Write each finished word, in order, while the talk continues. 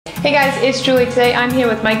Hey guys, it's Julie. Today I'm here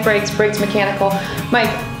with Mike Briggs, Briggs Mechanical.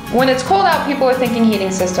 Mike, when it's cold out, people are thinking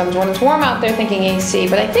heating systems. When it's warm out, they're thinking AC.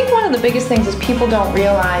 But I think one of the biggest things is people don't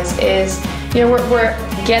realize is, we're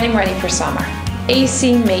getting ready for summer.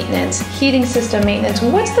 AC maintenance, heating system maintenance,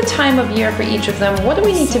 what's the time of year for each of them? What do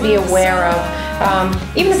we need to be aware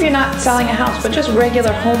of? Even if you're not selling a house, but just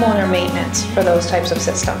regular homeowner maintenance for those types of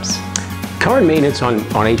systems. Current maintenance on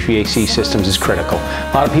HVAC systems is critical.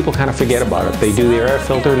 A lot of people kind of forget about it. They do their air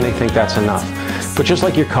filter and they think that's enough. But just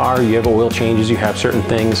like your car, you have oil changes, you have certain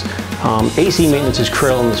things. AC maintenance is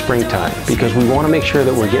critical in the springtime because we want to make sure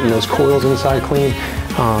that we're getting those coils inside clean.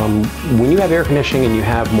 When you have air conditioning and you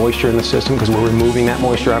have moisture in the system, because we're removing that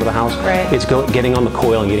moisture out of the house, right, it's getting on the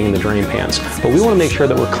coil and getting in the drain pans. But we want to make sure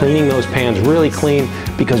that we're cleaning those pans really clean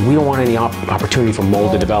because we don't want any opportunity for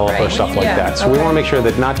mold to develop or stuff like that. So we want to make sure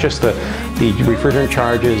that not just the refrigerant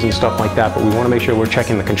charges and stuff like that, but we want to make sure we're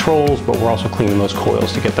checking the controls, but we're also cleaning those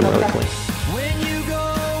coils to get them really clean.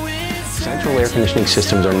 Central air conditioning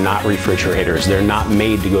systems are not refrigerators. They're not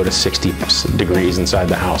made to go to 60 degrees inside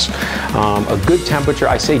the house. A good temperature,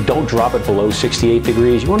 I say don't drop it below 68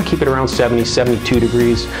 degrees. You want to keep it around 70, 72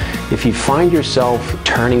 degrees. If you find yourself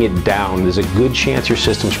turning it down, there's a good chance your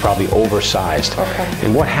system's probably oversized. Okay.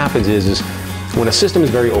 And what happens is when a system is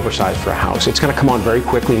very oversized for a house, it's going to come on very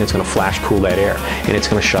quickly and it's going to flash cool that air and it's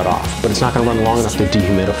going to shut off, but it's not going to run long enough to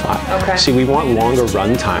dehumidify. Okay. See, we want longer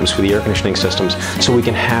run times for the air conditioning systems so we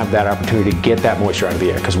can have that opportunity to get that moisture out of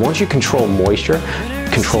the air, because once you control moisture,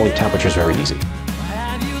 controlling temperature is very easy.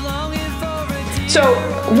 So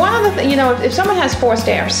one of the things, if someone has forced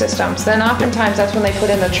air systems, then oftentimes that's when they put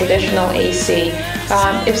in the traditional AC.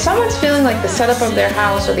 If someone's feeling like the setup of their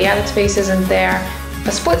house or the attic space isn't there,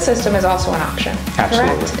 a split system is also an option.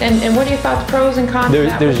 Absolutely. Correct? And what are your thoughts, pros and cons?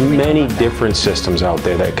 There's many different systems out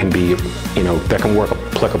there that can be, that can work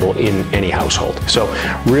applicable in any household. So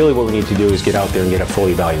really what we need to do is get out there and get a full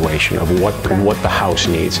evaluation of what the house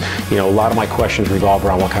needs. A lot of my questions revolve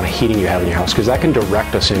around what kind of heating you have in your house, because that can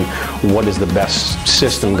direct us in what is the best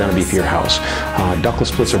system going to be for your house. Ductless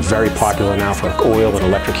splits are very popular now for oil and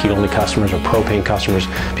electric heat only customers or propane customers,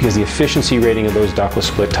 because the efficiency rating of those ductless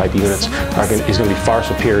split type units is going to be far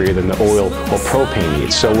superior than the oil or propane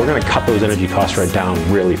needs. So we're going to cut those energy costs right down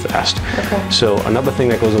really fast. Okay. So another thing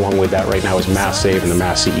that goes along with that right now is Mass Save and the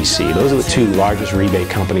Mass CEC. Those are the two largest rebate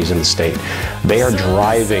companies in the state. They are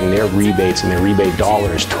driving their rebates and their rebate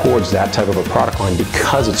dollars towards that type of a product line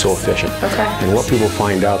because it's so efficient. Okay. And what people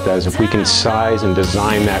find out that is if we can size and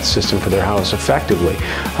design that system for their house effectively,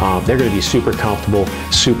 they're going to be super comfortable,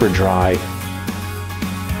 super dry.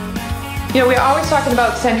 We're always talking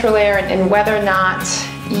about central air and whether or not,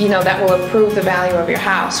 that will improve the value of your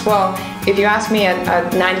house. Well, if you ask me a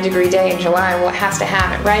 90-degree day in July, well, it has to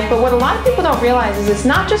have it, right? But what a lot of people don't realize is it's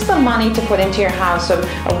not just the money to put into your house of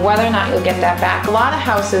whether or not you'll get that back. A lot of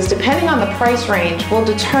houses, depending on the price range, will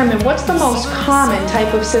determine what's the most common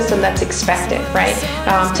type of system that's expected, right?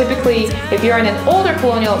 Typically, if you're in an older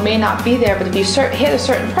colonial, it may not be there, but if you hit a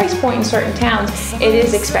certain price point in certain towns, it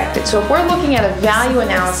is expected. So if we're looking at a value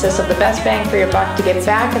analysis of the best bang for your buck to get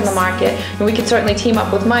back in the market, and we can certainly team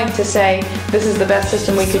up with Mike to say this is the best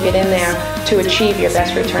system we could get in there to achieve your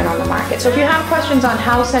best return on the market. So if you have questions on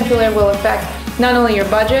how central air will affect not only your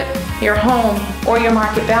budget, your home, or your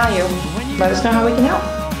market value, let us know how we can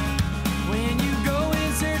help.